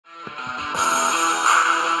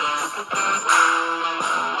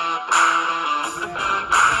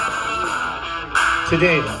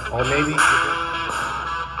today, or maybe. We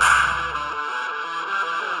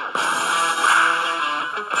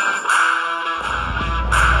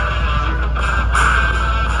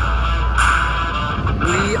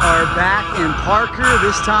are back in Parker,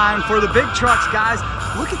 this time for the big trucks, guys.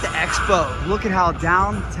 Look at the expo. Look at how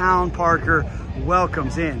downtown Parker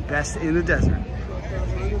welcomes in Best in the Desert.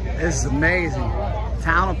 This is amazing.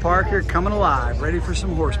 Town of Parker coming alive, ready for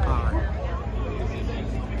some horsepower.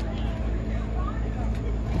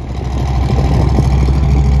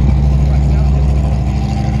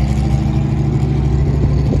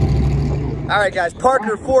 All right, guys,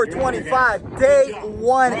 Parker 425, day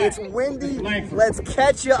one. It's windy. Let's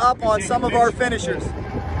catch you up on some of our finishers. All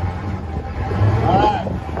right.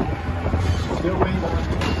 Still waiting.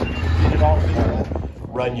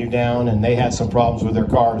 Run you down, and they had some problems with their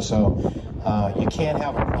car, so you can't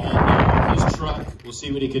have a problem with his truck. We'll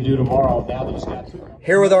see what he can do tomorrow. Now that he's got to.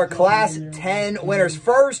 Here with our Class 10 winners,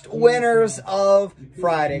 first winners of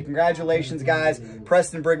Friday. Congratulations, guys.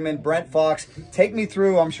 Preston Brigman, Brent Fox. Take me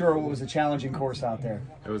through, I'm sure it was a challenging course out there.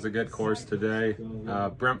 It was a good course today.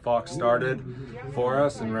 Brent Fox started for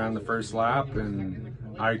us and ran the first lap, and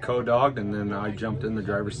I co-dogged, and then I jumped in the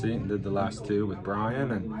driver's seat and did the last two with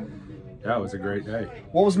Brian, and yeah, it was a great day.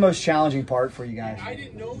 What was the most challenging part for you guys?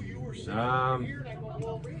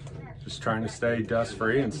 Just trying to stay dust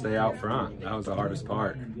free and stay out front. That was the hardest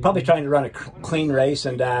part. Probably trying to run a clean race,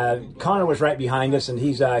 and Connor was right behind us, and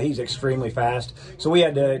he's extremely fast. So we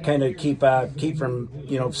had to kind of keep from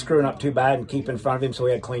screwing up too bad and keep in front of him. So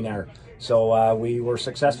we had clean air. So we were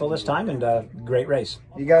successful this time, and great race.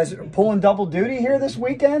 You guys are pulling double duty here this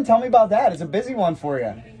weekend. Tell me about that. It's a busy one for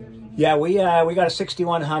you. Yeah, we got a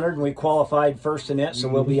 6100 and we qualified first in it, so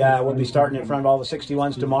we'll be starting in front of all the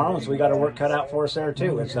 61s tomorrow, and so we got our work cut out for us there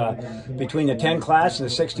too. It's between the 10 class and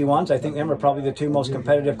the 61s. I think them are probably the two most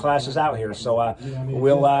competitive classes out here. So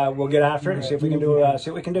we'll get after it and see if we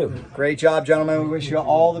can do. Great job, gentlemen. We wish you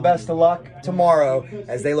all the best of luck tomorrow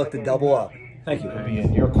as they look to double up. Thank you. Be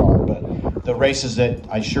in your car, but the races that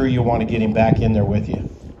I'm sure you want to get him back in there with you.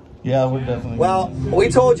 Yeah, we're definitely. Well, we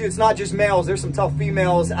told you it's not just males. There's some tough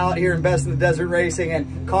females out here in Best in the Desert racing.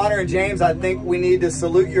 And Connor and James, I think we need to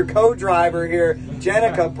salute your co-driver here,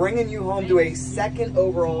 Jenica, bringing you home to a second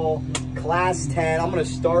overall Class 10. I'm going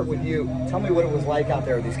to start with you. Tell me what it was like out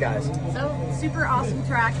there with these guys. So, super awesome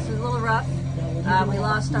track. It was a little rough. We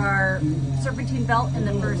lost our serpentine belt in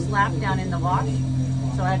the first lap down in the wash.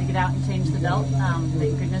 So I had to get out and change the belt.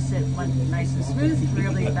 Thank goodness it went nice and smooth. We were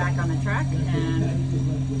able to get back on the track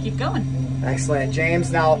and keep going. Excellent.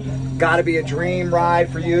 James, now got to be a dream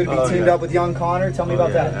ride for you to be teamed up with young Connor. Tell me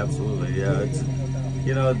about that. Absolutely, yeah.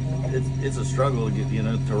 It's a struggle to get,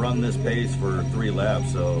 to run this pace for 3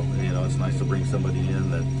 laps. So it's nice to bring somebody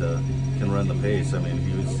in that can run the pace. I mean,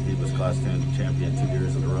 he was Class 10 champion 2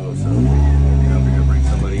 years in a row. So if you're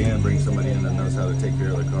gonna bring somebody in that knows how to take care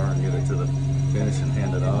of the car and get it to the finish and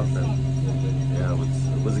hand it off, and yeah, it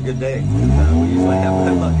was a good day. We usually have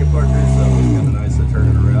that luck at Parker, so it was kind of nice to turn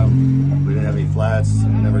it around. We didn't have any flats,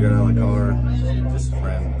 never got out of the car. Just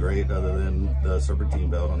ran great, other than the serpentine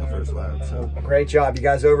belt on the first lap. So great job, you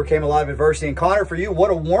guys overcame a lot of adversity. And Connor, for you,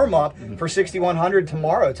 what a warm up for 6100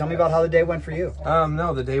 tomorrow. Tell me about how the day went for you.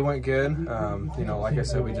 No, the day went good. Like I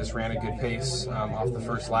said, we just ran a good pace off the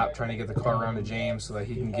first lap, trying to get the car around to James so that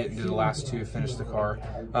he can get into the last 2, finish the car.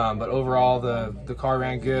 But overall, the car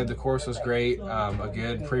ran good. The course was great. A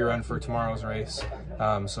good pre-run for tomorrow's race.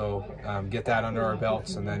 Get that under our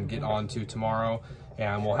belts and then get on to tomorrow.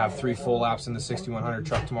 And we'll have 3 full laps in the 6100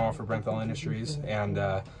 truck tomorrow for Brenthal Industries. And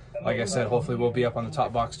like I said, hopefully we'll be up on the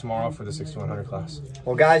top box tomorrow for the 6100 class.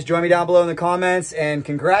 Well, guys, join me down below in the comments and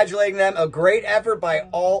congratulating them. A great effort by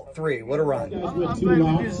all 3. What a run.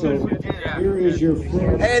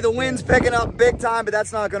 Hey, the wind's picking up big time, but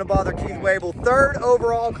that's not going to bother Keith Wabel. 3rd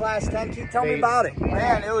overall Class 10. Keith, tell me about it.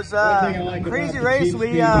 Man, it was a crazy race.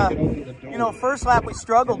 We, first lap we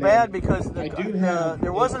struggled bad because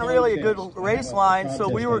there wasn't really a good race line, so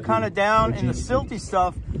we were kind of down in the silty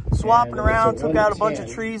stuff, swapping around, took out a bunch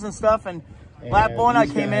of trees and stuff, and lap 1 I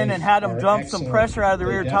came in and had them dump some pressure out of the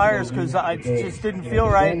rear tires because I just didn't feel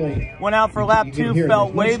right. Went out for lap 2,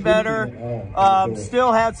 felt way better.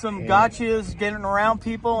 Still had some gotchas getting around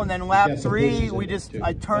people, and then lap 3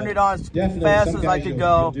 I turned it on as fast as I could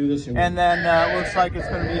go, and then it looks like it's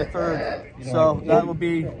going to be a 3rd. So that will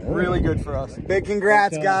be really good for us. Big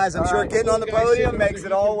congrats, guys. I'm sure getting on the podium makes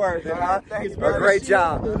it all worth it, huh? Thanks, great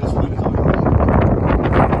job.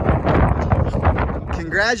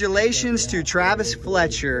 congratulations to Travis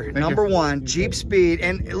Fletcher, number 1, Jeep Speed.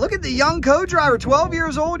 And look at the young co-driver, 12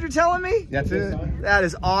 years old, you're telling me? That's it. That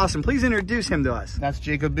is awesome. Please introduce him to us. That's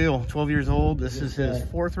Jacob Beal, 12 years old. This is his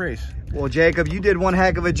 4th race. Well, Jacob, you did one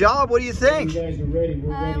heck of a job. What do you think? It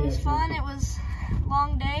was fun. It was a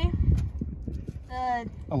long day.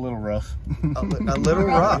 A little rough. a little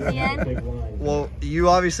rough. At the end. Well, you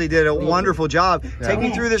obviously did a wonderful job. Take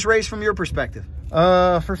me through this race from your perspective.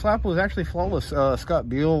 First lap was actually flawless. Scott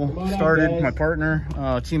Beal started, my partner,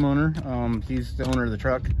 team owner. He's the owner of the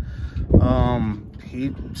truck.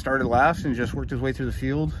 He started last and just worked his way through the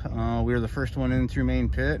field. We were the first one in through main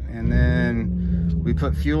pit, and then we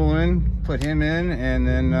put fuel in, put him in, and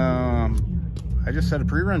then I just set a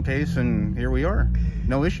pre-run pace, and here we are.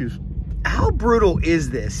 No issues. How brutal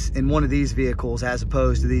is this in one of these vehicles as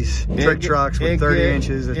opposed to these trick trucks with 30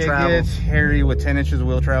 inches of travel? It gets hairy with 10 inches of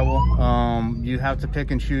wheel travel. You have to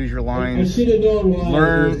pick and choose your lines.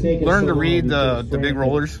 Learn to read the big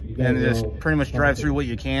rollers and just pretty much drive through what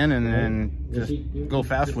you can, and then just go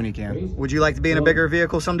fast when you can. Would you like to be in a bigger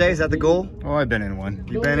vehicle someday? Is that the goal? Oh, I've been in one.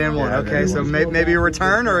 You've been in one. Okay, so maybe a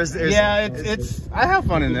return, or is yeah, it's I have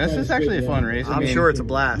fun in this. It's actually a fun race. I'm sure it's a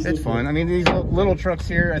blast. It's fun. I mean, these little trucks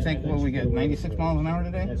here, I think, what we get, 96 miles an hour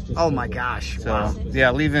today. Oh my gosh. So, wow.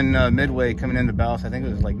 Yeah, leaving Midway coming into Baus, I think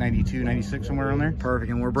it was like 92, 96, somewhere around there.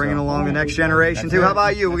 Perfect, and we're bringing along the next generation too. How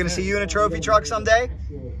about you? We're going to see you in a trophy truck someday?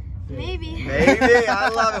 Maybe. Maybe. I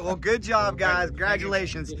love it. Well, good job, guys.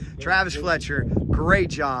 Congratulations, Travis Fletcher. Great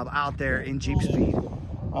job out there in Jeep Speed.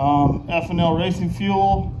 F&L Racing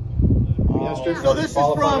Fuel. So this is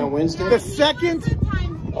from the second.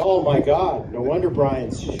 Oh my God! No wonder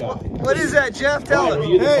Brian's shot. What is that, Jeff? Tell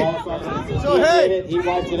him. Hey. He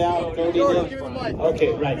wiped it out. Cody did.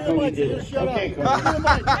 Okay, right. Cody did it. Okay, Cody.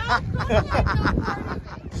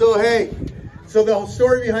 So the whole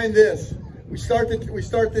story behind this. We start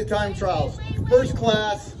the time trials. First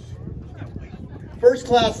class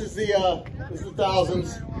is the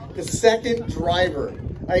thousands. The second driver,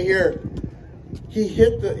 I hear he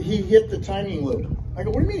hit the timing loop. I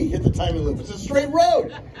go, what do you mean he hit the timing loop? It's a straight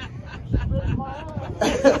road.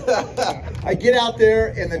 I get out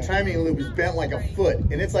there and the timing loop is bent like a foot,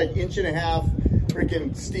 and it's like 1.5 inches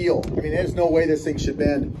freaking steel. I mean, there's no way this thing should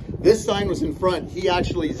bend. This sign was in front. He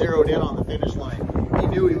actually zeroed in on the finish line. He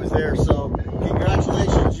knew he was there. So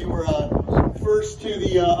congratulations, you were first to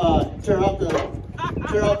the tear out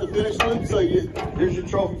the finish loop. So here's your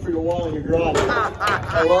trophy for your wall in your garage.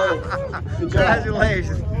 I love it. Good job.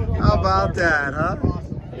 Congratulations. How about that, huh?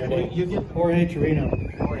 You get Jorge Torino.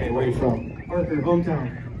 Jorge, where are you from? Parker,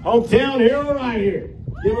 hometown. Hometown hero right here.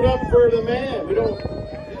 Give it up for the man. We don't.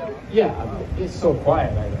 Yeah, it's so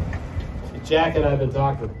quiet. I know. Jack and I have been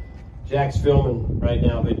talking. Jack's filming right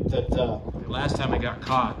now, but that last time I got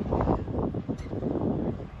caught.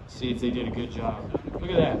 See if they did a good job.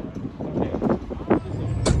 Look at that. Okay.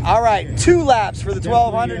 All right, 2 laps for the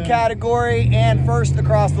 1200 category, and first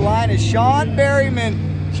across the line is Sean Berryman.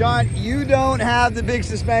 Sean, you don't have the big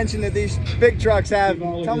suspension that these big trucks have.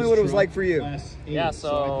 Tell me what it was like for you. Yeah,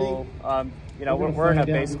 so you know, we're in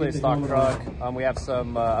basically a stock truck. We have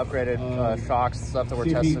some upgraded shocks and stuff that we're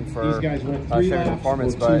testing for Chevy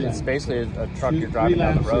performance, but it's basically a truck you're driving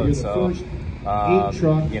down the road. So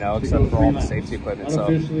you know, except for all the safety equipment. So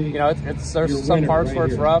you know, there's some parts where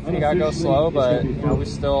it's rough and you gotta go slow, but you know, we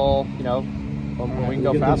still, you know, when we can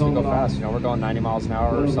go fast, we go fast. You know, we're going 90 miles an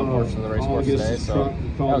hour some portion of the race course today, so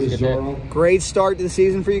that was a good day. Great start to the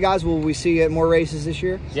season for you guys. Will we see more races this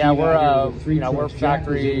year? Yeah, you know, we're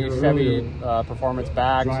factory Chevy performance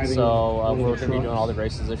bagged, so we're going to be doing all the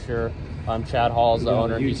races this year. Chad Hall's the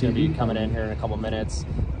owner. He's going to be coming in here in a couple minutes.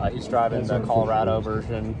 He's driving the Colorado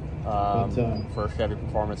version for Chevy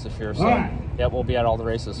performance this year. So yeah, we'll be at all the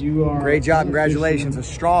races. Great job. Congratulations. A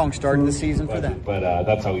strong start to the season for them. But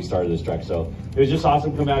that's how we started this truck. So it was just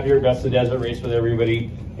awesome to come out here, best of the desert, race with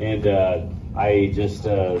everybody. And I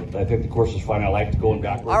think the course was fun. I liked going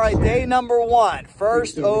backwards. All right, day number 1.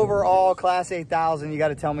 First overall Class 8000. You got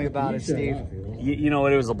to tell me about it, Steve. You know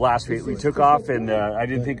what? It was a blast. We took off, and I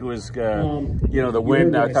didn't think it was, you know, the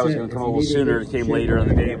wind. I thought it was going to come a little sooner. It came later in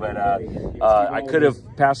the day, but I could have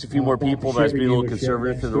passed a few more people, but I was being a little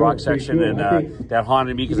conservative through the rock section, and that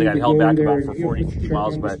haunted me because I got held back about for 40, 50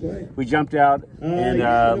 miles. But we jumped out and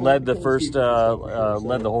led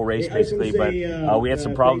the whole race basically. But we had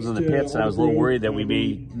some problems in the pits, and I was a little worried that we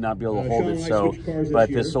may not be able to hold it. So, but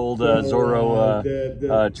this old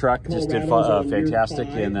Zorro truck just did fantastic,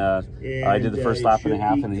 and I did the first lap and a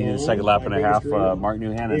half, and he did the second lap and a half. Mark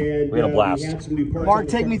Newhan, and we had a blast. Mark,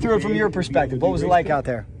 take me through it from your perspective. What was it like out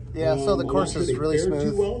there? Yeah, so the course is really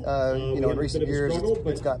smooth. You know, in recent years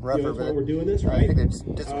it's gotten rougher, but I think they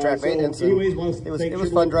just did some track maintenance. And it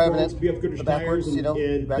was fun driving it the backwards, you know,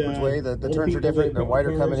 backwards way. The turns are different; they're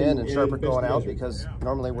wider coming in and sharper going out because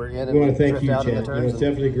normally we're in and drift out in the turns. It's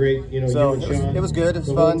definitely great. You know, so it was good. It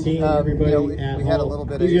was fun. You know, we had a little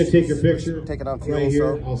bit of issues taking on fuel,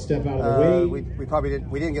 so I'll step out of the way.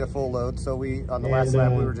 We didn't get a full load, so on the last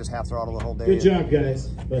lap we were just half throttle the whole day. Good job, guys.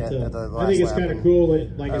 But I think it's kind of cool.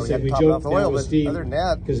 Like I said, we joked down with Steve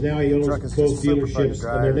because now he owns both dealerships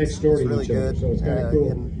and they're next door to each other, so it's kind of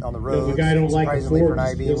cool. On the road, if a guy don't like a Ford,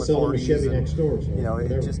 he'll sell him a Chevy next door. So you know,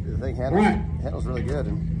 the thing handles really good,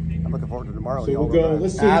 and I'm looking forward to tomorrow. So we'll go.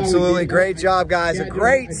 Let's see. Absolutely, great job, guys. A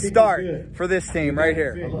great start for this team right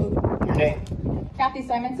here. Your name? Kathy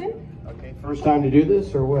Simonson. Okay, first time to do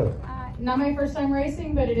this or what? Not my first time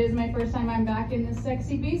racing, but it is my first time I'm back in this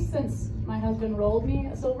sexy beast since my husband rolled me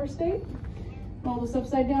at Silver State. All this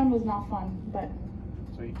upside down was not fun, but.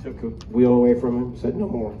 So you took a wheel away from him, said no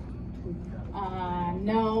more.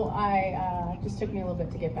 No, just took me a little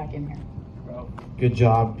bit to get back in here. Well, good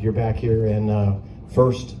job, you're back here and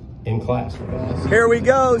first in class. Here we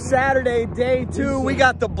go, Saturday, day 2. We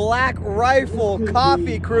got the Black Rifle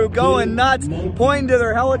Coffee crew going nuts, pointing to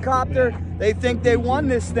their helicopter. They think they won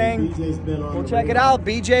this thing. We'll check it out.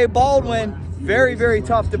 BJ Baldwin, very, very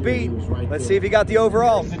tough to beat. Let's see if he got the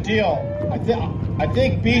overall. Here's the deal. I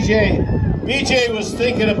think BJ was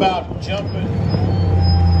thinking about jumping.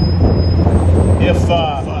 If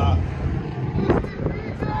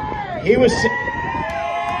he was.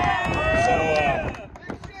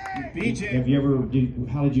 BJ,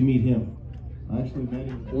 how did you meet him? I actually met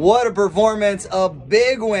him. What a performance, a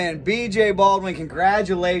big win. BJ Baldwin,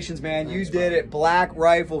 congratulations, man. You did it. Black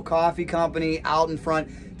Rifle Coffee Company out in front.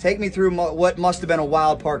 Take me through what must have been a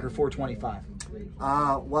wild Parker 425.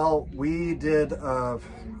 Well, we did a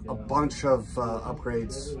bunch of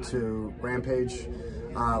upgrades to Rampage.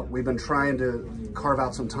 We've been trying to carve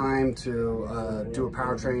out some time to do a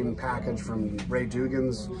powertrain package from Ray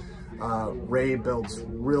Dugan's. Ray builds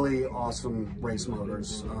really awesome race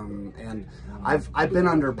motors, and I've been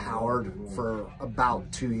underpowered for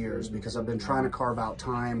about 2 years because I've been trying to carve out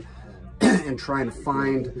time and trying to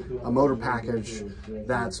find a motor package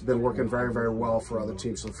that's been working very, very well for other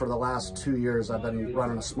teams. So for the last 2 years, I've been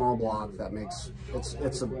running a small block that makes,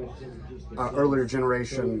 it's a earlier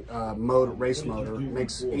generation race motor,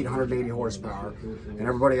 makes 880 horsepower. And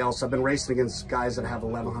everybody else, I've been racing against guys that have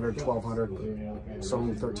 1100, 1200, some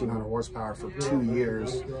 1300 horsepower for 2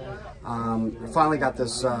 years. Finally got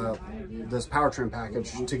this this powertrain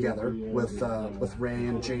package together with Ray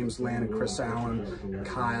and James Lynn and Chris Allen,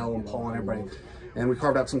 Kyle and Paul and everybody. And we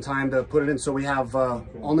carved out some time to put it in. So we have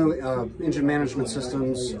all new engine management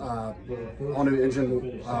systems, all new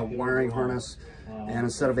engine wiring harness. And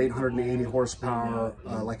instead of 880 horsepower,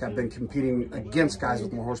 like I've been competing against guys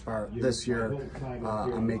with more horsepower this year,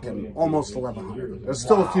 I'm making almost 1100. There's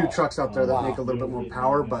still a few trucks out there that make a little bit more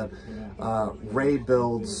power, but Ray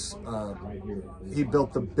builds, he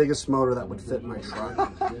built the biggest motor that would fit my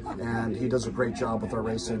truck. And he does a great job with our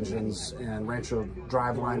race engines and Rancho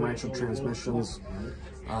driveline, Rancho transmissions.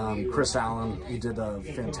 Chris Allen, he did a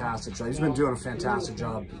fantastic job. He's been doing a fantastic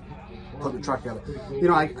job putting the truck together. You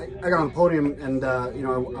know, I got on the podium and, you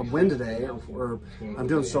know, I win today, or I'm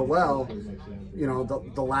doing so well, you know,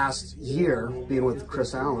 the last year being with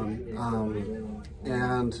Chris Allen,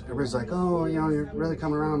 and everybody's like, oh, you know, you're really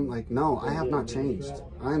coming around. Like, no, I have not changed.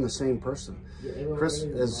 I am the same person. Chris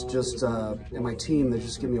is just, in my team, they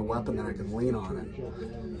just give me a weapon that I can lean on,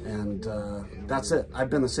 and that's it.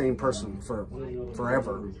 I've been the same person for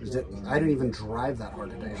forever. I didn't even drive that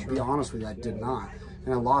hard today. I'll be honest with you, I did not.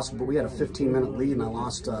 And I lost, but we had a 15-minute lead, and I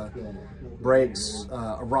lost brakes.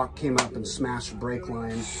 A rock came up and smashed the brake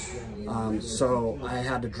line. So I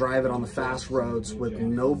had to drive it on the fast roads with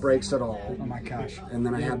no brakes at all. Oh my gosh. And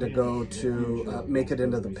then I had to go to make it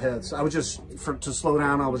into the pits. I was just, to slow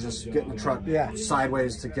down, I was just getting the truck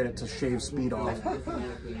sideways to get it to shave speed off. I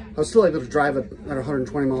was still able to drive it at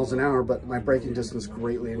 120 miles an hour, but my braking distance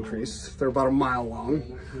greatly increased. They're about a mile long.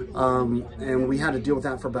 And we had to deal with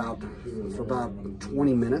that for about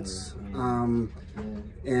 20 minutes.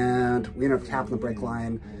 And we ended up tapping the brake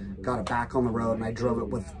line, got it back on the road, and I drove it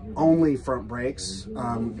with only front brakes,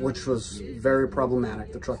 which was very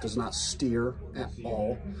problematic. The truck does not steer at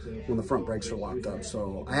all when the front brakes are locked up.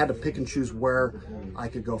 So I had to pick and choose where I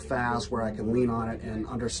could go fast, where I could lean on it, and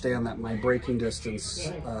understand that my braking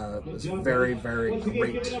distance is very, very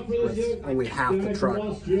great with only half the truck,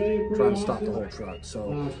 trying to stop the whole truck.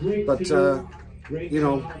 So, but you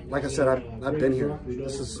know, like I said, I've been here.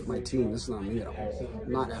 This is my team. This is not me at all.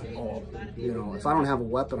 Not at all. You know, if I don't have a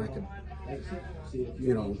weapon I could,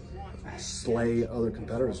 you know, slay other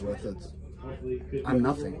competitors with, I'm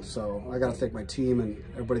nothing. So I got to thank my team and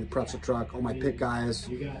everybody that preps the truck, all my pit guys,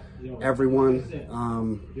 everyone.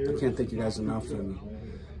 I can't thank you guys enough. And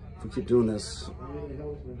if we keep doing this,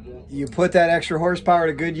 you put that extra horsepower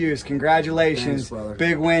to good use. Congratulations. Thanks,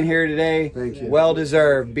 big win here today. Thank you. Well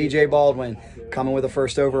deserved. BJ Baldwin coming with a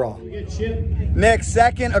first overall. Nick,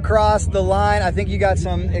 second across the line. I think you got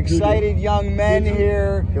some excited young men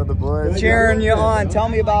here cheering you on. Tell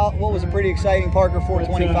me about what was a pretty exciting Parker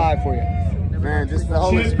 425 for you. Man, just the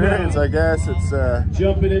whole experience, I guess.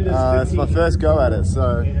 It's my first go at it,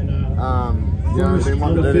 so you know, I've been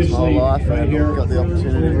wanting to do this my whole life, and got the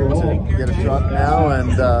opportunity to get a truck now,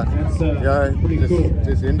 and you know,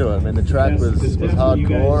 just into it. I mean, the track was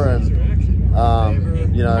hardcore,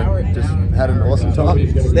 and you know, just had an awesome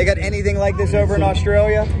time. They got anything like this over in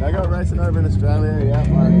Australia? They got racing over in Australia. Yeah,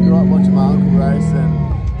 I grew up watching my uncle race,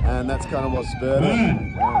 and that's kind of what spurred it.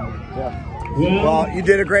 Yeah. Well, you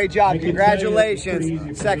did a great job.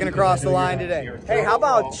 Congratulations. Second across the line today. Hey, how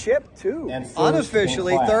about Chip, too?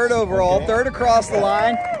 Unofficially, third overall, third across the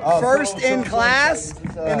line, first in class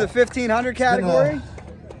in the 1500 category.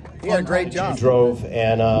 He had a great job. Drove,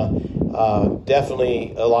 and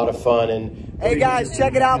definitely a lot of fun. And hey, guys,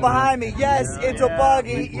 check it out behind me. Yes, it's a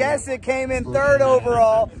buggy. Yes, it came in third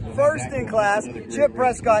overall, first in class. Chip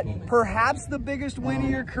Prescott, perhaps the biggest win of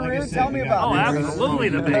your career. Tell me about it. Oh, absolutely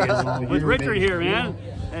the biggest. With Richard here, man.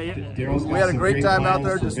 We had a great time out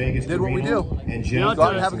there, just did what we do. You know, go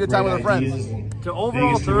out and have a good time with our friends. To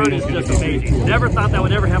overall third is just amazing. Never thought that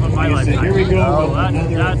would ever happen in my lifetime. Here we go. So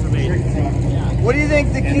that's amazing. What do you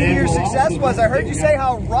think the key to your success was? I heard you say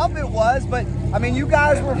how rough it was, but I mean, you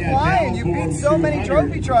guys were flying. You beat so many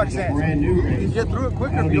trophy trucks in. You can get through it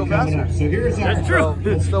quicker if you go faster. That's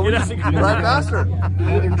true. So we just ride faster.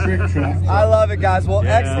 I love it, guys. Well,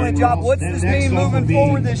 excellent job. What's this mean moving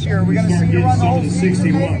forward this year? Are we going to see you run the whole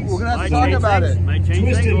season, maybe? We're going to have to talk about it.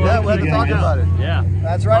 Yeah, we have to talk about it. Yeah.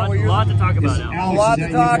 That's right. A lot to talk about now. A lot to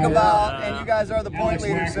talk about, and you guys are the point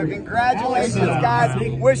leaders. So congratulations, guys.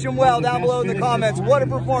 Wish them well down below in the comments. What a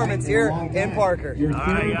performance here in Parker.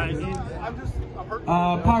 All right, guys.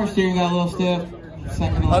 Power steering got a little stiff.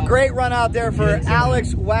 A great run out there for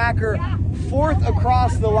Alex Wacker. Fourth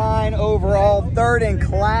across the line overall, third in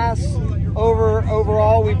class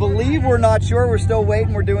overall. We believe, we're not sure. We're still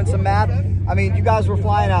waiting. We're doing some math. I mean, you guys were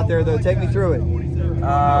flying out there, though. Take me through it.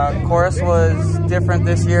 Course was different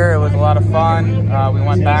this year. It was a lot of fun. We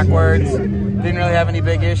went backwards. Didn't really have any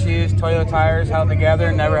big issues. Toyo tires held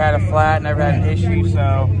together. Never had a flat. Never had an issue.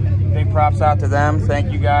 So big props out to them.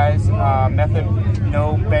 Thank you guys. Method,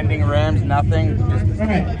 no bending rims, nothing.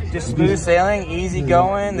 Just smooth sailing, easy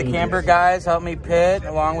going. The camber guys helped me pit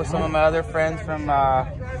along with some of my other friends from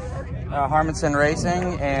Harmonson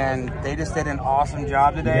Racing, and they just did an awesome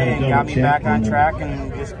job today and got me back on track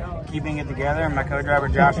and just keeping it together. And my co-driver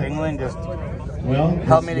Josh England just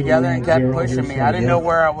helped me together and kept pushing me. I didn't know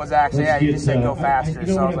where I was actually at. He just said go faster.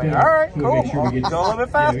 So I was like, all right, cool. I'll go a little bit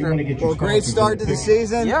faster. Well, great start to the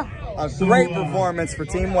season. Yeah. A great performance for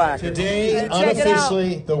Team Wacker. Today,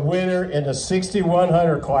 unofficially, the winner in the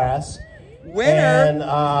 6100 class. Winner, and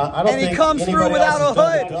I don't and think he comes through without a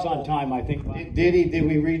hood. On time, I think. Did he? Did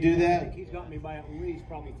we redo that? He's got me by at least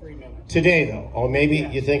probably 3 minutes. Today, though. Oh, maybe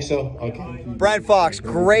you think so? Okay. Brent Fox,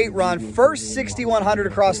 great run. First 6100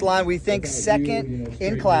 across the line. We think second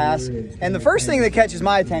in class. And the first thing that catches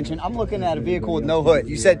my attention, I'm looking at a vehicle with no hood.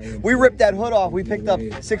 You said we ripped that hood off. We picked up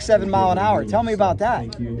 6-7 mile an hour. Tell me about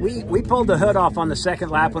that. We pulled the hood off on the second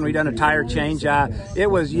lap when we done a tire change. It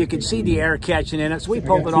was, you could see the air catching in it, so we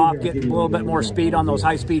pulled it off, getting a little bit more speed on those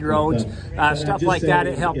high-speed roads, stuff like that.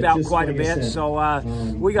 It helped out quite a bit. So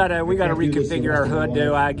we gotta reconfigure our hood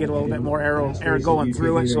to get a little bit more air going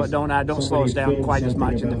through it, so it don't slow us down quite as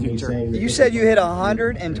much in the future. You said you hit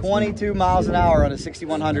 122 miles an hour on a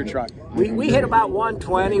 6100 truck. We hit about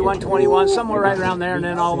 120, 121, somewhere right around there, and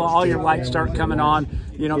then all your lights start coming on.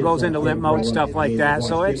 You know, goes into limp mode, stuff like that.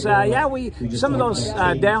 So it's yeah, some of those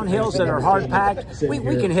downhills that are hard packed, we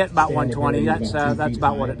can hit about 120. That's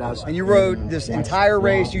about what it does. And you rode this entire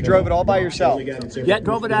race. You drove it all by yourself. Yeah,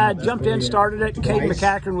 drove it. Jumped in, started it. Kate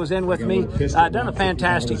McCackern was in with me. Done a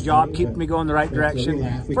fantastic job keeping me going the right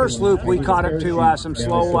direction. First loop, we caught up to some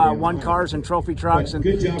slow one cars and trophy trucks, and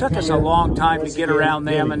took us a long time to get around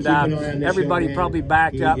them. And everybody probably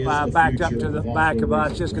backed up to the back of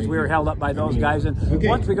us just because we were held up by those guys.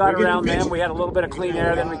 And once we got around them, we had a little bit of clean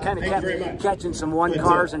air. Then we kind of kept catching some one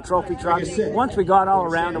cars and trophy trucks. Once we got all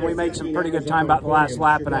around them, we made some pretty good time about the last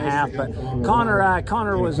lap and a half. But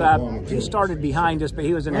Connor was he started behind us, but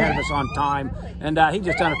he was ahead of us on time, and he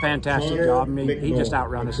just done a fantastic job. I mean, he just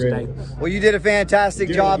outrun us today. Well, you did a fantastic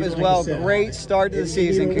job as well. Great start to the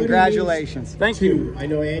season. Congratulations. Thank you. I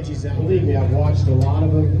know Angie's out. Believe me, I've watched a lot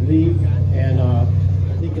of them leave, and I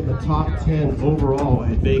think in the top 10 overall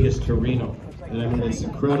at Vegas to Reno. And I mean, it's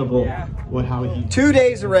incredible how he... 2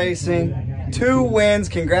 days of racing, 2 wins.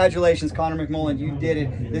 Congratulations, Connor McMullen. You did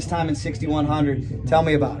it this time in 6100. Tell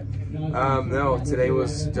me about it. No, today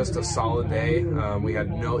was just a solid day. We had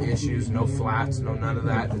no issues, no flats, none of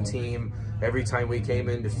that. The team, every time we came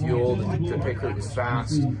into fuel, the pit crew was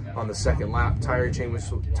fast. On the second lap, tire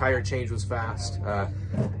change was fast.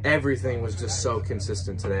 Everything was just so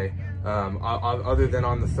consistent today. Other than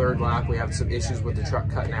on the third lap, we had some issues with the truck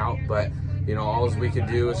cutting out, but you know, all we could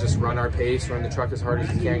do is just run our pace, run the truck as hard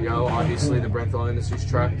as we can go. Obviously, the Brenthal Industries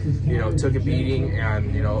truck, you know, took a beating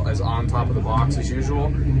and, you know, is on top of the box as usual.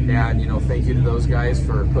 And, you know, thank you to those guys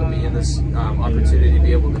for putting me in this opportunity to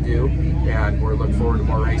be able to do. And we're looking forward to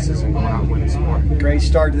more races and going out and winning some more. Great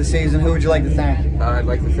start to the season. Who would you like to thank? I'd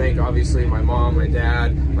like to thank, obviously, my mom, my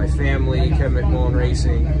dad, my family, Kevin McMullen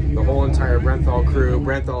Racing, the whole entire Brenthal crew,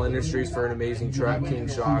 Brenthal Industries for an amazing truck, King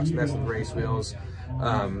Shocks, Mess with Race Wheels,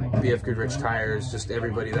 BF Goodrich Tires, just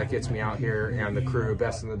everybody that gets me out here, and the crew,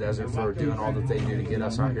 Best in the Desert, for doing all that they do to get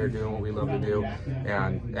us out here doing what we love to do,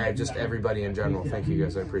 and just everybody in general. Thank you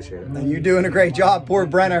guys, I appreciate it. And you're doing a great job. Poor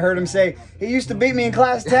Brent, I heard him say he used to beat me in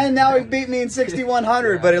class 10, now he beat me in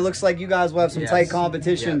 6100, but it looks like you guys will have some tight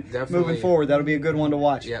competition moving forward. That'll be a good one to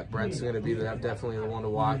watch. Yeah, Brent's going to be definitely the one to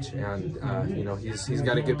watch, and you know, he's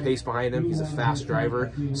got a good pace behind him. He's a fast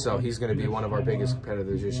driver, so he's going to be one of our biggest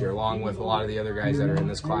competitors this year, along with a lot of the other guys that are in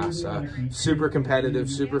this class. Super competitive,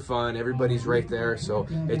 super fun. Everybody's right there, so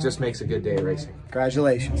it just makes a good day of racing.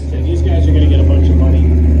 Congratulations. And these guys are going to get a bunch of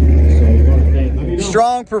money.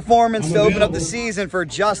 Strong performance to open up the season for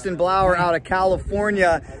Justin Blauer out of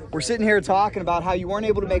California. We're sitting here talking about how you weren't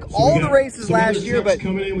able to make all the races last year, but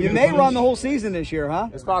you may run the whole season this year, huh?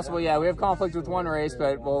 It's possible, yeah. We have conflict with one race,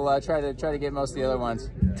 but we'll try to get most of the other ones.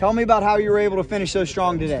 Tell me about how you were able to finish so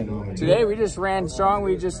strong today. Today we just ran strong.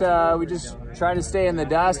 We just tried to stay in the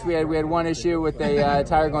dust. We had one issue with the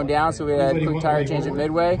tire going down, so we had a quick tire change at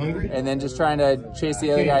midway, and then just trying to chase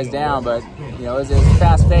the other guys down. But you know, it was a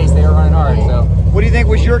fast pace. They were running hard. So, what do you think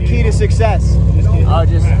was your key to success? Oh,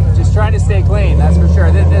 just trying to stay clean. That's for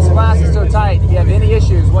sure. This class is so tight. If you have any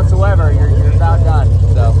issues whatsoever, you're about done.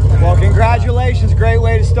 So, well, congratulations. Great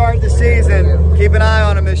way to start the season. Keep an eye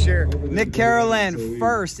on him this year. Nick Carolan,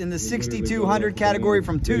 first in the 6200 category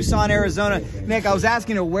from Tucson, Arizona. Nick, I was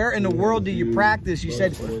asking you, where in the world do you practice? You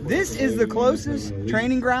said this is the closest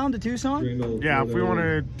training ground to Tucson? Yeah, if we want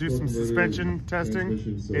to do some suspension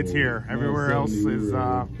testing, it's here. Everywhere else is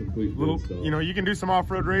little, you know, you can do some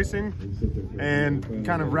off-road racing and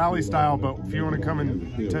kind of rally style, but if you want to come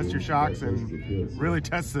and test your shocks and really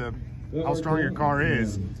test how strong your car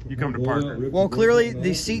is, you come to Parker. Well, clearly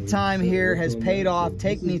the seat time here has paid off.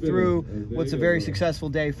 Take me through what's a very successful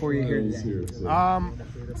day for you here today.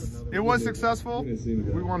 It was successful.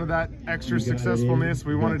 We wanted that extra successfulness.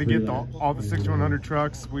 We wanted to get all the 6100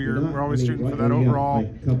 trucks. We're always shooting for that overall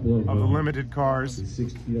of the limited cars.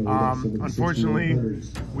 Unfortunately,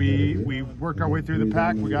 we worked our way through the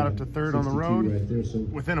pack. We got up to third on the road,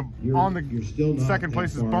 on the second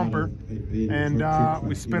place's bumper, and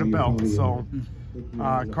we spit a belt. So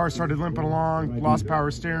car started limping along, lost power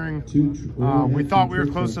steering. We thought we were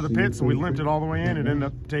close to the pit, so we limped it all the way in. It ended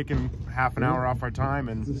up taking half an hour off our time,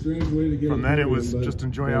 and from then it was just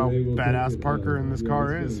enjoy how badass Parker in this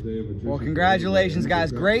car is. Well, congratulations,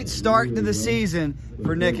 guys. Great start to the season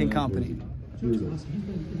for Nick and company.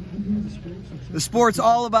 The sport's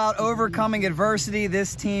all about overcoming adversity.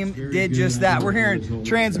 This team did just that. We're hearing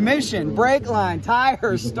transmission, brake line,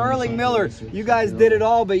 tires, Sterling Miller. You guys did it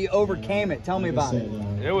all, but you overcame it. Tell me about it.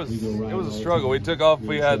 It was a struggle. We took off.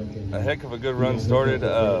 We had a heck of a good run started.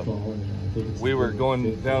 We were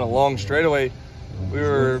going down a long straightaway. We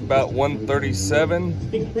were about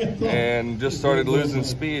 137 and just started losing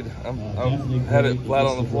speed. I had it flat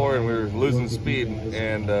on the floor and we were losing speed,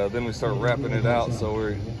 and then we started wrapping it out. So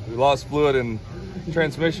we lost fluid in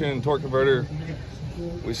transmission and torque converter.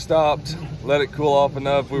 We stopped, let it cool off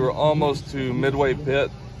enough. We were almost to midway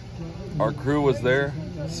pit. Our crew was there,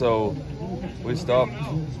 so we stopped,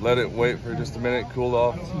 let it wait for just a minute, cooled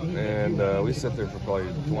off, and we sat there for probably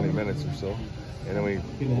 20 minutes or so. And then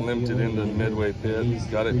we limped it into midway pit,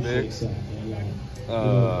 got it fixed.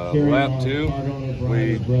 Lap 2,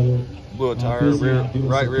 we blew a tire,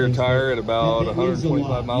 right rear tire at about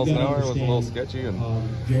 125 miles an hour. It was a little sketchy,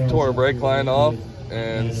 and tore a brake line off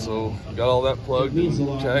And so got all that plugged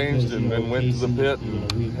and changed, and then went to the pit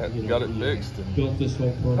and got it fixed.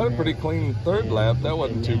 And had a pretty clean third lap. That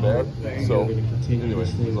wasn't too bad. So anyway,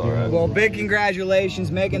 it was all right. Well, big congratulations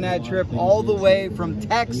making that trip all the way from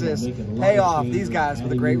Texas. Pay off these guys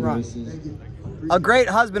with a great run. A great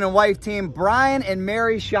husband and wife team, Brian and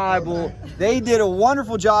Mary Scheibel. They did a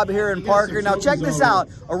wonderful job here in Parker. Now check this out.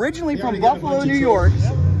 Originally from Buffalo, New York,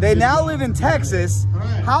 they now live in Texas.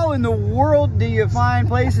 How in the world do you find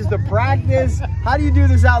places to practice? How do you do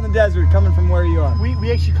this out in the desert coming from where you are?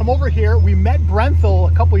 We actually come over here. We met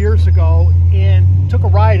Brenthel a couple years ago and took a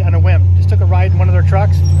ride on a whim. Just took a ride in one of their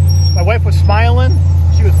trucks. My wife was smiling.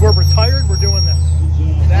 She was, we're retired, we're doing this.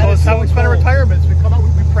 That's how we spend our retirements. We come out,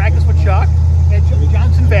 we practice with Chuck at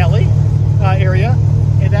Johnson Valley area,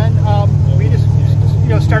 and then we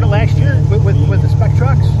just started last year with the spec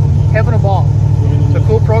trucks, having a ball. It's a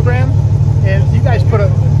cool program, and you guys put a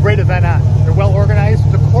great event on. They're well organized.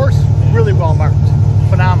 The course really well marked,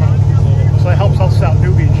 phenomenal. So it helps us out,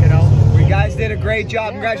 newbies, you know. You guys did a great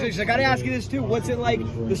job. Congratulations. I got to ask you this too. What's it like,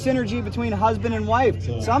 the synergy between husband and wife?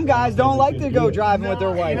 Some guys don't like to go driving with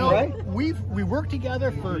their wife, right? We worked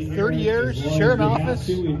together for 30 years, share an office,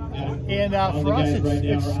 and for us,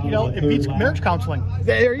 it's it beats marriage counseling.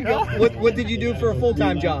 There you go. What did you do for a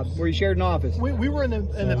full-time job where you shared an office? We were in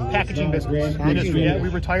the packaging business. Yeah, we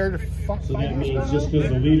retired 5 years ago,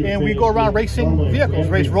 and we go around racing vehicles,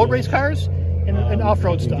 race road race cars and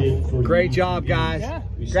off-road stuff. Great job, guys. Yeah.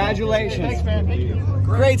 Congratulations. Thanks, man. Thank you.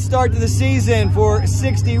 Great start to the season for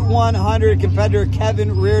 6100 competitor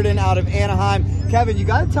Kevin Reardon out of Anaheim. Kevin, you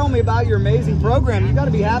got to tell me about your amazing program. You got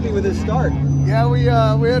to be happy with this start. Yeah, we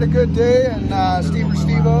had a good day, and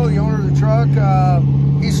Steve-O, the owner of the truck,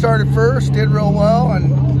 he started first, did real well,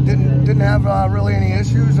 and didn't have really any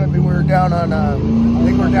issues. I mean, we were down on I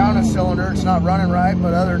think we're down a cylinder. It's not running right,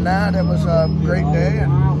 but other than that, it was a great day,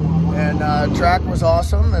 and track was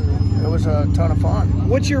awesome, and it was a ton of fun.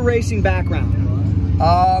 What's your racing background?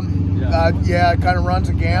 Yeah, it kind of runs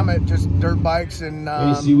a gamut, just dirt bikes, and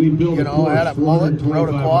I had a mullet, rode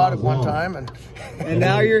a quad at one time, and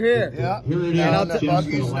now you're here. Yeah, now the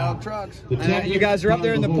buggies, now trucks. And you guys are up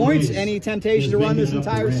there in the points. Any temptation to run this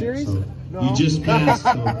entire series? No. You just passed,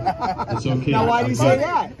 so it's okay. Now, why do you say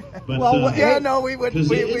that? But, well, yeah, no, we would,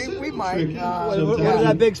 we might. What does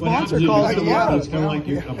that big sponsor call us tomorrow? It's kind of like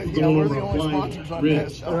you're going over a blind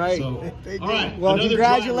ridge. All right. So, all right. Well,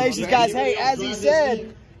 congratulations, guys. Hey, as he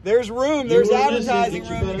said, there's room. There's advertising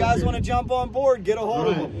room. You guys want to jump on board, get a hold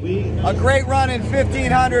of them. A great run in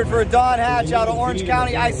 1500 for Don Hatch out of Orange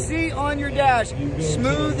County. I see on your dash,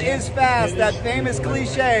 smooth is fast, that famous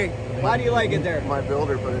cliche. Why do you like it there? My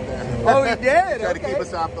builder put it there. Oh, he did? Try to keep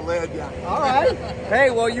us off the lid. Yeah. All right. Hey,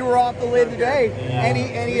 well, you were off the lid today.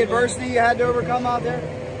 Any adversity you had to overcome out there?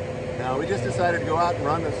 No, we just decided to go out and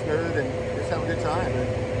run the smooth and just have a good time.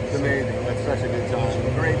 It's amazing. It's such a good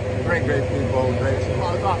time. Great people. Well,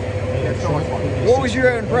 it's awesome. It's so much fun. What was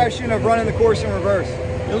your impression of running the course in reverse?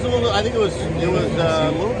 It was a little. I think it was a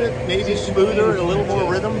little bit maybe smoother, a little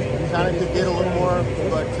more rhythm. Kind of could get a little more,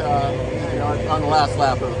 but on the last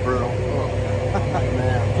lap it was brutal.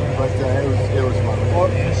 Man, but it was fun. Well,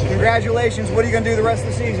 congratulations. What are you going to do the rest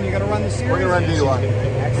of the season? You're going to run the series? We're going to run D1.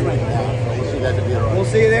 Excellent. Yeah, so we'll see that to be right. We'll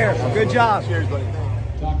see you there. Good job. Cheers, buddy.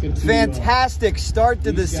 Fantastic start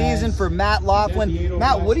to the season for Matt Laughlin.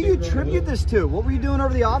 Matt, what do you attribute this to? What were you doing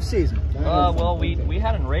over the off season? Well, we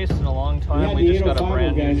hadn't raced in a long time. We just got a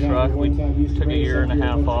brand new truck. We took a year and a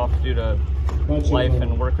half off due to life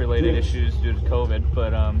and work related issues due to COVID.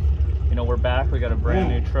 But we're back. We got a brand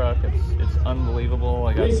new truck. It's unbelievable.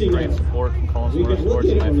 I got some great support from Collins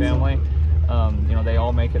Motorsports and my family. They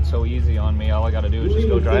all make it so easy on me. All I got to do is just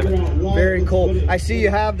go drive it. Very cool. I see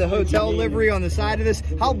you have the hotel livery on the side of this.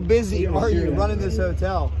 How busy are you running this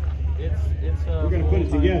hotel? It's a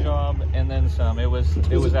full-time job and then some. It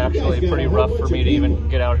was actually pretty rough for me to even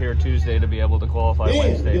get out here Tuesday to be able to qualify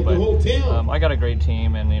Wednesday. But I got a great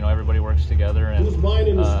team, and everybody works together, and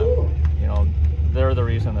they're the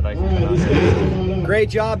reason that I can come out here. Great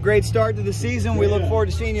job, great start to the season. We look forward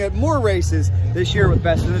to seeing you at more races this year with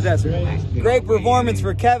Best in the Desert. Great performance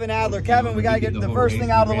for Kevin Adler. Kevin, we got to get the first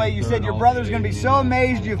thing out of the way. You said your brother's going to be so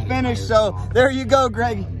amazed you finished, so there you go,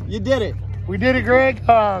 Greg. You did it. We did it, Greg.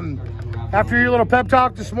 After your little pep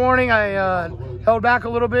talk this morning, I held back a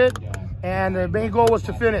little bit, and the main goal was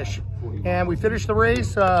to finish. And we finished the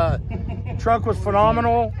race. Truck was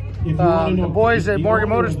phenomenal. The boys at Morgan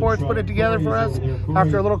Motorsports put it together for us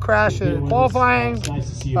after a little crash in qualifying.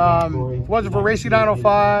 If it wasn't for Racing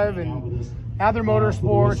 905 and Adler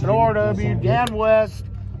Motorsports and ORW, Dan West,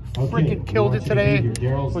 freaking killed it today.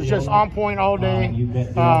 Was just on point all day.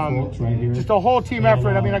 Just a whole team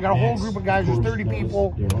effort. I mean, I got a whole group of guys. There's 30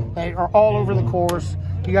 people. They are all over the course.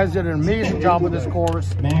 You guys did an amazing job with this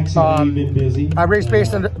course. I raced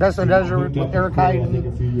Best in the Desert with Eric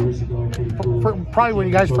Hyden probably when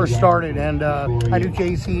you guys first started, and I knew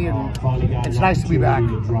Casey, and it's nice to be back.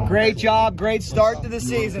 Great job, great start to the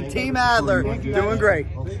season. Team Adler doing great.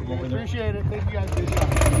 Appreciate it. Thank you guys.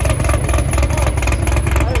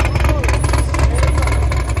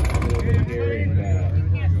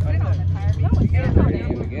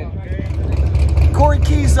 Corey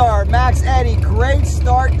Kezar, Max Eddy, great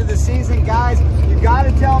start to the season. Guys, you got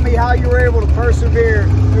to tell me how you were able to persevere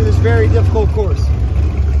through this very difficult course.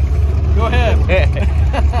 Go ahead.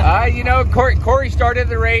 You know, Corey started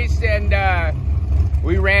the race, and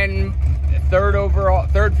we ran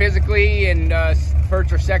third physically, and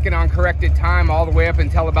first or second on corrected time all the way up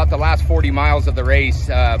until about the last 40 miles of the race.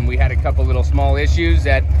 We had a couple little small issues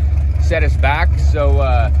that set us back,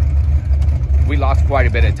 so we lost quite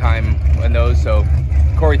a bit of time on those. So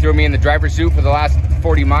Corey threw me in the driver's seat for the last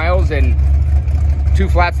 40 miles, and 2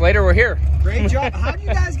 flats later, we're here. Great job. How'd you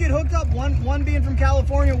guys get hooked up? One being from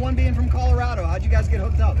California, one being from Colorado. How'd you guys get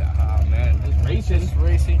hooked up? Oh man, Just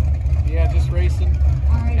racing. Yeah, just racing.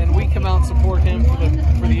 And we come out and support him for the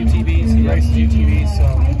UTVs. He races UTVs, so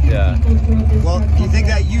yeah. Well, do you think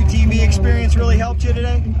that UTV experience really helped you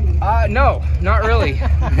today? No, not really.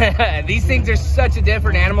 These things are such a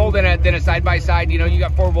different animal than a side-by-side. You know, you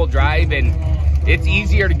got 4-wheel drive, and it's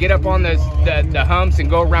easier to get up on the humps and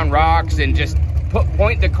go around rocks and just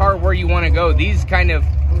point the car where you want to go. These kind of,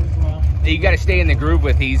 you got to stay in the groove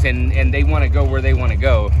with these, and they want to go where they want to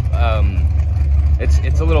go.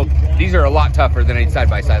 It's a little, these are a lot tougher than a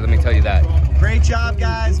side-by-side, let me tell you that. Great job,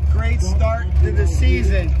 guys. Great start to the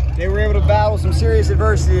season. They were able to battle some serious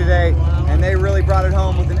adversity today, and they really brought it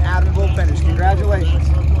home with an admirable finish. Congratulations.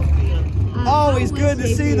 Always good to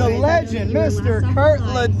see the legend, Mr. Kurt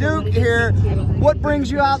LeDuc here. What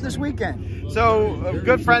brings you out this weekend? So,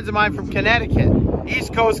 good friends of mine from Connecticut,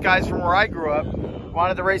 East Coast guys from where I grew up,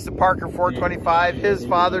 wanted to race the Parker 425. His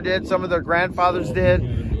father did, some of their grandfathers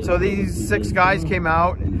did. So these 6 guys came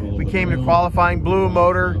out. We came to qualifying, blew a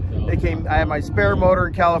motor. They came. I had my spare motor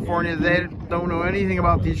in California. They don't know anything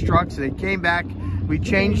about these trucks. They came back. We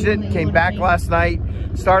changed it, came back last night,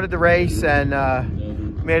 started the race, and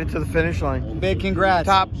made it to the finish line. Big congrats.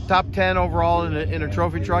 Top 10 overall in a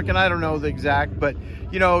trophy truck, and I don't know the exact, but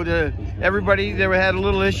you know, everybody, they had a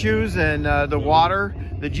little issues, and the water,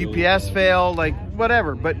 the GPS failed, like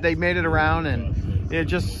whatever, but they made it around. And it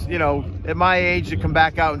just, you know, at my age, to come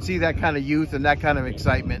back out and see that kind of youth and that kind of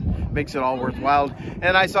excitement makes it all worthwhile.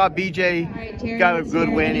 And I saw BJ got a good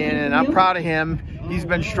win in, and I'm proud of him. He's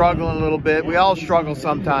been struggling a little bit. We all struggle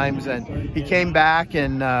sometimes, and he came back,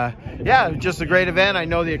 and yeah, just a great event. I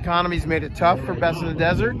know the economy's made it tough for Best in the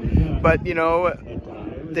Desert, but you know,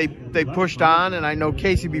 they pushed on, and I know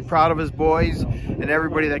Casey be proud of his boys and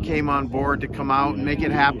everybody that came on board to come out and make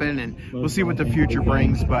it happen, and we'll see what the future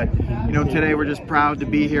brings. But you know, today we're just proud to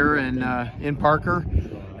be here and in Parker,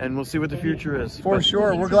 and we'll see what the future is. For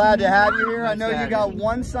sure. We're glad to have you here. I know you got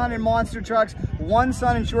 1 son in monster trucks, 1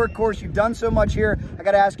 son in short course. You've done so much here. I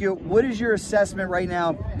got to ask you, what is your assessment right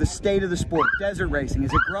now, the state of the sport, desert racing?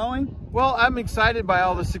 Is it growing? Well, I'm excited by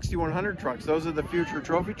all the 6100 trucks. Those are the future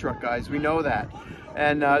trophy truck guys. We know that.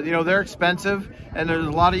 And you know, they're expensive, and there's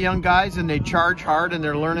a lot of young guys, and they charge hard, and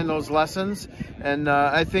they're learning those lessons. And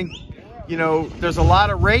I think, you know, there's a lot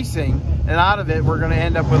of racing, and out of it, we're going to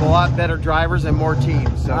end up with a lot better drivers and more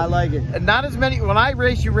teams. So, I like it. And not as many. When I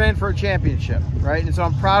raced, you ran for a championship, right? And so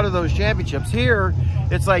I'm proud of those championships. Here,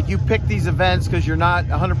 it's like you pick these events because you're not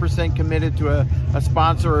 100% committed to a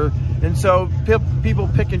sponsor, and so people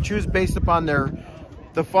pick and choose based upon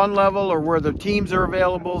the fun level or where the teams are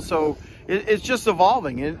available. So it's just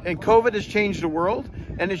evolving, and COVID has changed the world,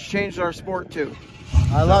 and it's changed our sport too.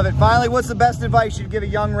 I love it. Finally, what's the best advice you'd give a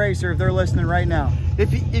young racer if they're listening right now?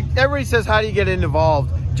 If everybody says, how do you get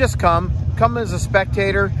involved? Just come as a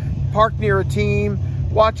spectator, park near a team,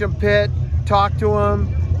 watch them pit, talk to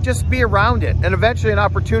them, just be around it. And eventually an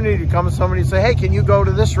opportunity to come to somebody and say, hey, can you go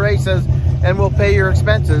to this race and we'll pay your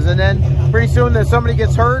expenses. And then pretty soon that somebody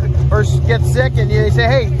gets hurt or gets sick, and they say,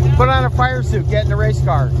 hey, put on a fire suit, get in a race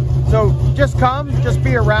car. So just come, just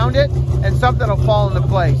be around it, and something will fall into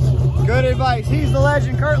place. Good advice. He's the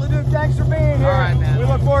legend, Kurt LeDuc. Thanks for being here. All right, man. We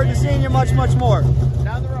look forward to seeing you much, much more.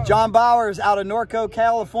 Down the road. John Bowers out of Norco,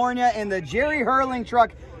 California, in the Jerry Hurling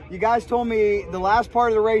truck. You guys told me the last part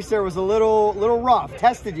of the race there was a little rough.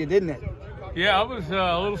 Tested you, didn't it? Yeah, it was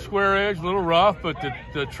a little square edge, a little rough, but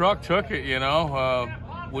the truck took it, you know.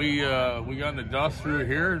 we got in the dust through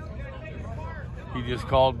here. He just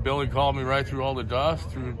Billy called me right through all the dust,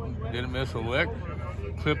 didn't miss a lick,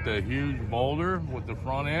 clipped a huge boulder with the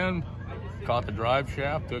front end, caught the drive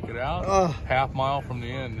shaft, took it out, half mile from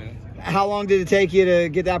the end. Man. How long did it take you to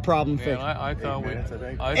get that problem fixed? I thought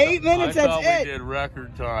 8 minutes, I that's thought it? we did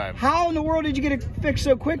record time. How in the world did you get it fixed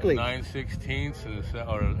so quickly? 9/16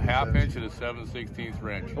 or a half inch and a 7/16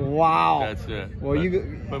 wrench. Wow. That's it. Well,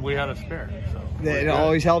 but we had a spare. So it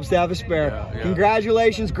always helps to have a spare. Yeah.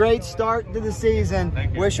 Congratulations, great start to the season.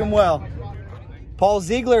 Wish him well. Paul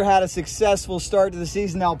Ziegler had a successful start to the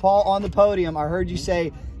season. Now, Paul, on the podium, I heard you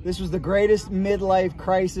say this was the greatest midlife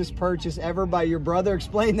crisis purchase ever by your brother.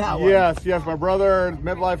 Explain that one. Yes, my brother,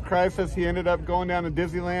 midlife crisis. He ended up going down to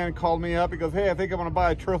Disneyland and called me up. He goes, hey, I think I'm going to buy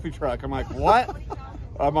a trophy truck. I'm like, what?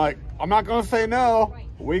 I'm like, I'm not going to say no.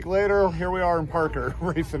 A week later, here we are in Parker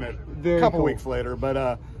racing it. Very a couple cool. weeks later.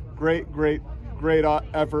 But great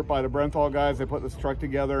effort by the Brenthal guys. They put this truck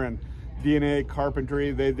together, and DNA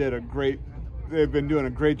Carpentry, they've been doing a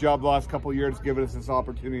great job the last couple of years, giving us this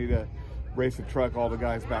opportunity to race a truck, all the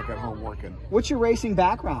guys back at home working. What's your racing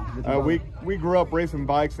background? We grew up racing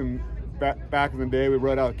bikes, and back in the day we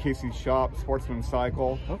rode out of Casey's shop, Sportsman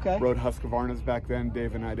Cycle. Okay. Rode Husqvarnas back then,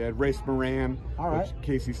 Dave and I did. Raced Moran, which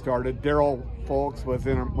Casey started. Daryl Folks was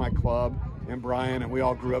in my club, and Brian, and we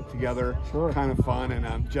all grew up together. Sure. Kind of fun.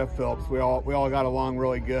 And Jeff Phillips, we all got along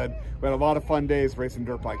really good. We had a lot of fun days racing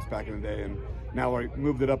dirt bikes back in the day, and now we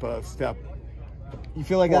moved it up a step. You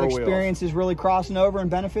feel like that experience is really crossing over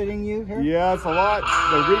and benefiting you here? Yeah, it's a lot.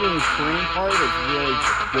 The reading the terrain part is really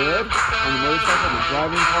good on the motorcycle. The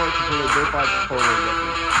driving part compared to the dirt bike is totally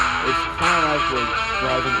different. It's kind of like we're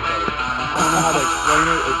driving a boat. I don't know how to explain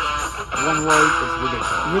it. It's one word, it's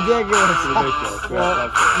ridiculous. Ridiculous. It's ridiculous. Well,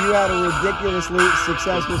 you had a ridiculously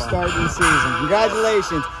successful start to the season.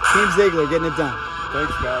 Congratulations, Team Ziegler, getting it done.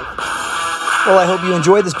 Thanks, guys. Well, I hope you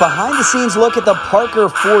enjoyed this behind-the-scenes look at the Parker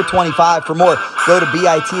 425. For more, go to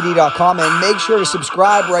bitd.com and make sure to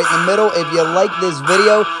subscribe right in the middle. If you like this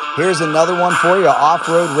video, here's another one for you.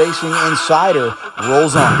 Off-Road Racing Insider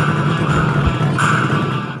rolls on.